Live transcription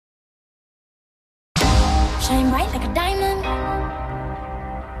Shine bright like a diamond.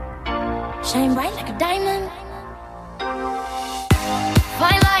 Shine bright like a diamond.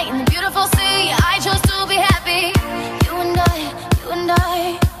 Fine light in the beautiful sea. I chose to be happy. You and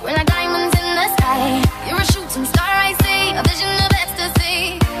I, we're like diamonds in the sky. You're a shooting star I see, a vision of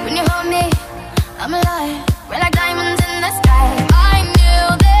ecstasy. When you hold me, I'm alive. We're like diamonds in the sky. I knew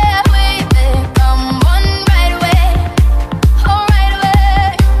that we become one right away. Oh, right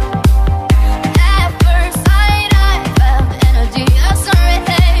away. At first sight, I felt the energy of sun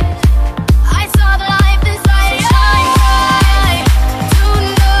rays. I saw the life inside. So shine bright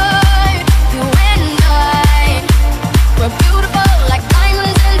tonight. You and I, we're beautiful like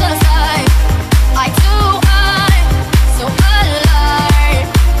diamonds in the sky. Eye to eye, so alive.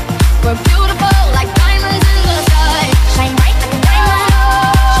 We're beautiful like diamonds in the sky. Shine bright like a diamond.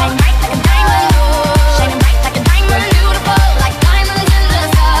 Shine bright like a diamond. Shining bright like a diamond. We're beautiful like diamonds in the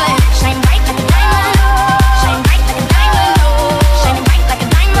sky. Shine bright like a diamond. Shine bright like a diamond. Shining bright like a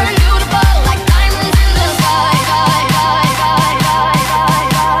diamond. We're beautiful like diamonds in the sky.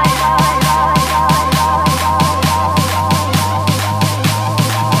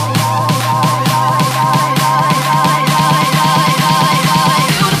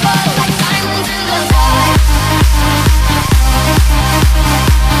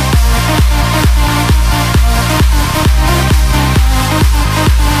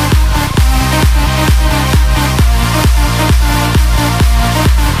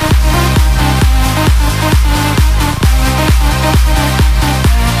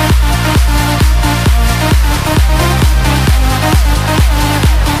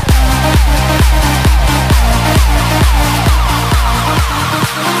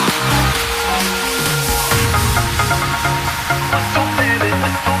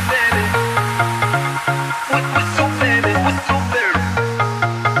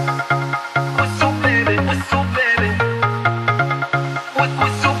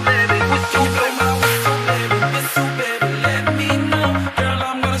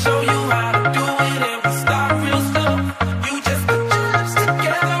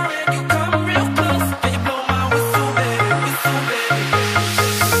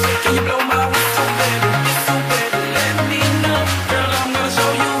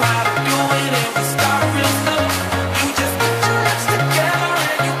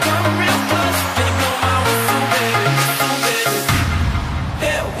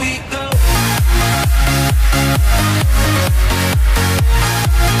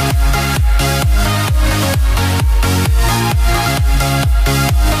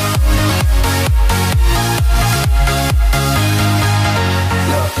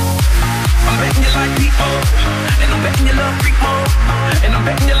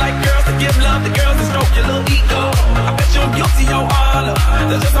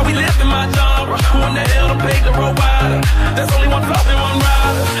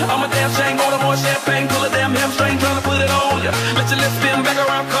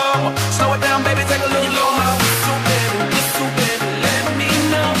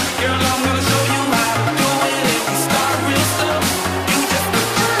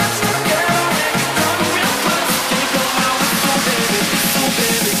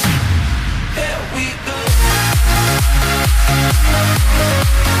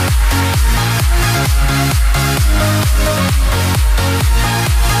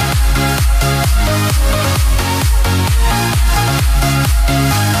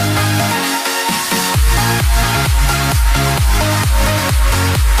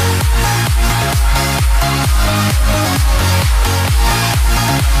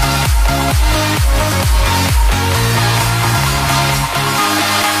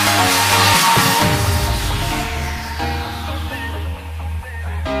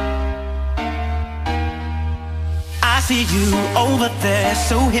 see you over there,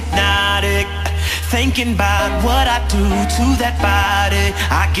 so hypnotic. Thinking about what I do to that body.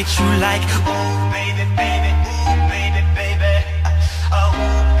 I get you like, ooh, baby, baby, ooh, baby, baby. Oh,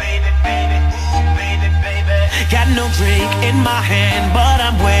 baby, baby, ooh, baby, baby. Got no drink in my hand, but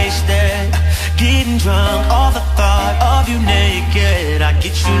I'm wasted. Getting drunk, all the thought of you naked. I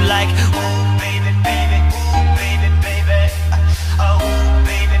get you like, ooh, baby, baby, ooh, baby, baby. Oh,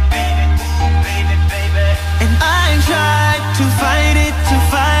 baby, baby, ooh, baby, baby. And I tried to fight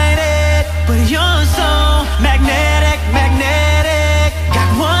it, but you're so magnetic, magnetic. Got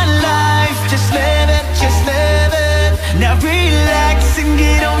one life, just live it, just live it. Now relax and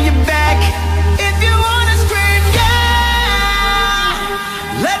get on your back. If you wanna scream, yeah,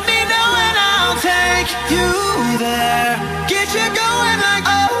 let me know and I'll take you there. Get you going like,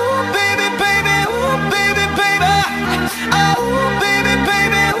 oh, baby, baby.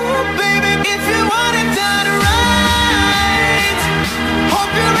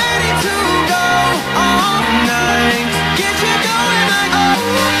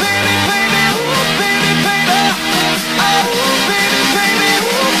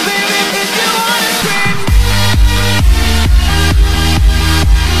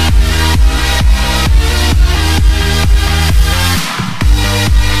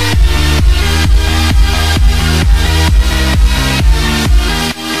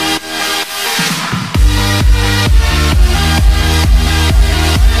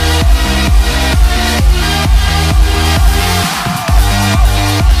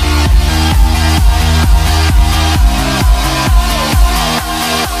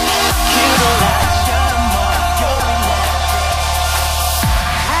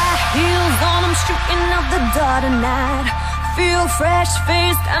 tonight. Feel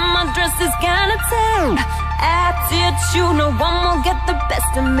fresh-faced and my dress is kinda tight. Attitude, no one will get the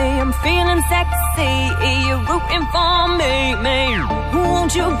best of me. I'm feeling sexy, you're rooting for me.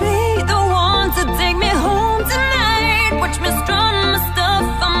 Won't you be the one to take me home tonight? Watch me strut my stuff,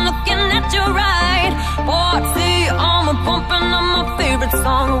 I'm looking at you right. Party on, we're bumping on my favorite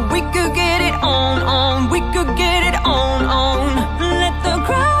song. We could get it on, we could get it on. Let the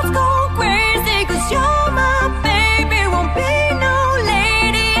crowds go crazy, 'cause you're my baby. Won't be no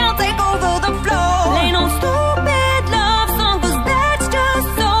lady, I'll take over the floor. Ain't no stupid love song, 'cause that's just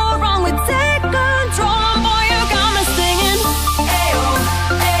so wrong. We take control, and boy, you got me singing. Ayo,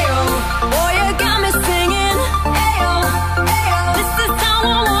 ayo, boy, you got me singing. Ayo, ayo, this is how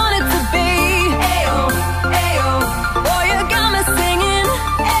I want it to be. Ayo, ayo, boy, you got me singing.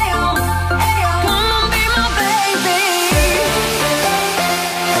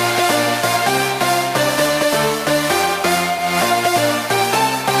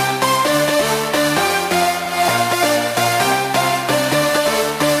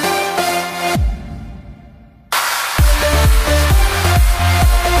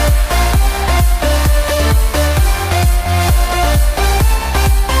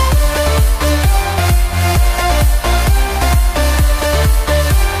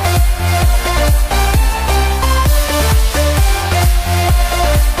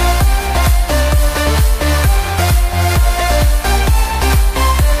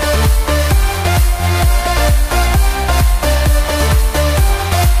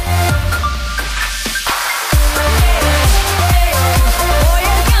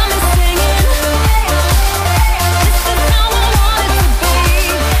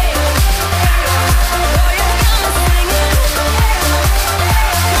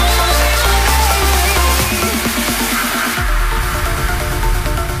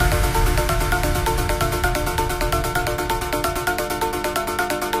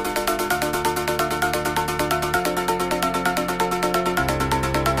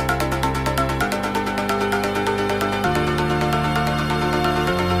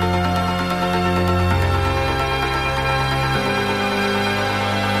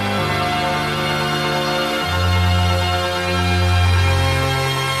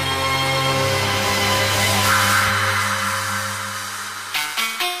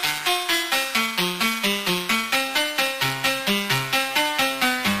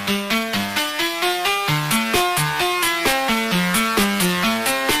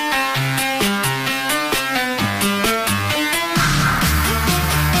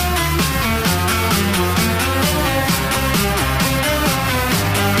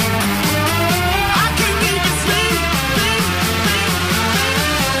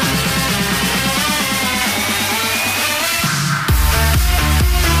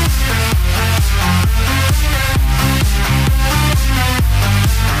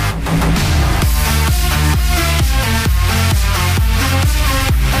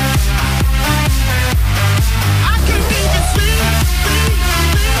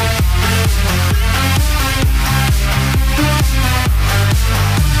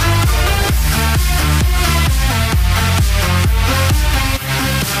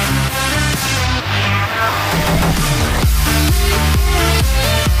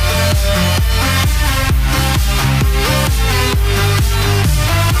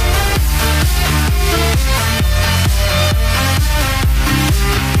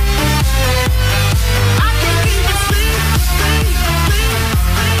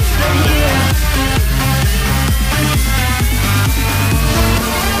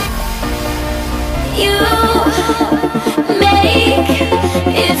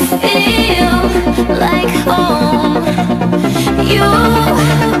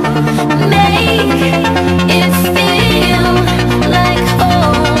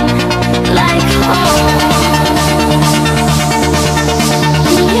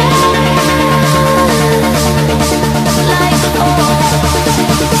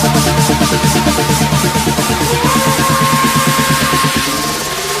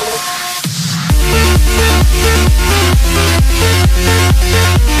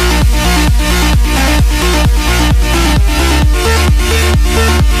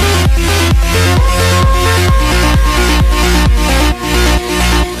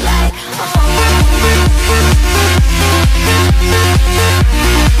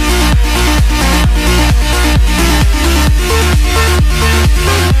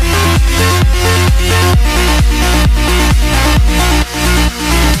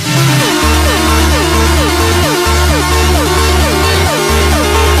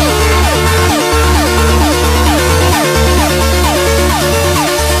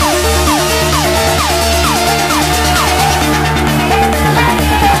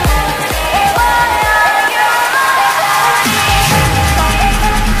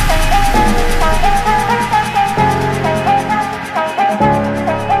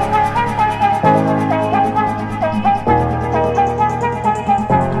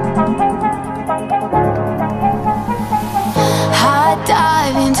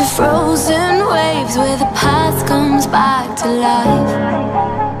 back to life.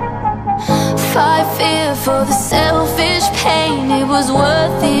 Fight fear for the selfish pain, it was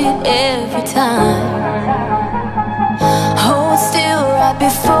worth it every time. Hold still right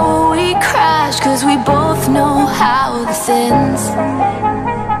before we crash, 'cause we both know how this ends.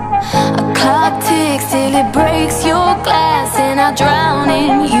 A clock ticks till it breaks your glass, and I drown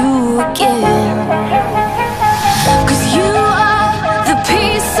in you again.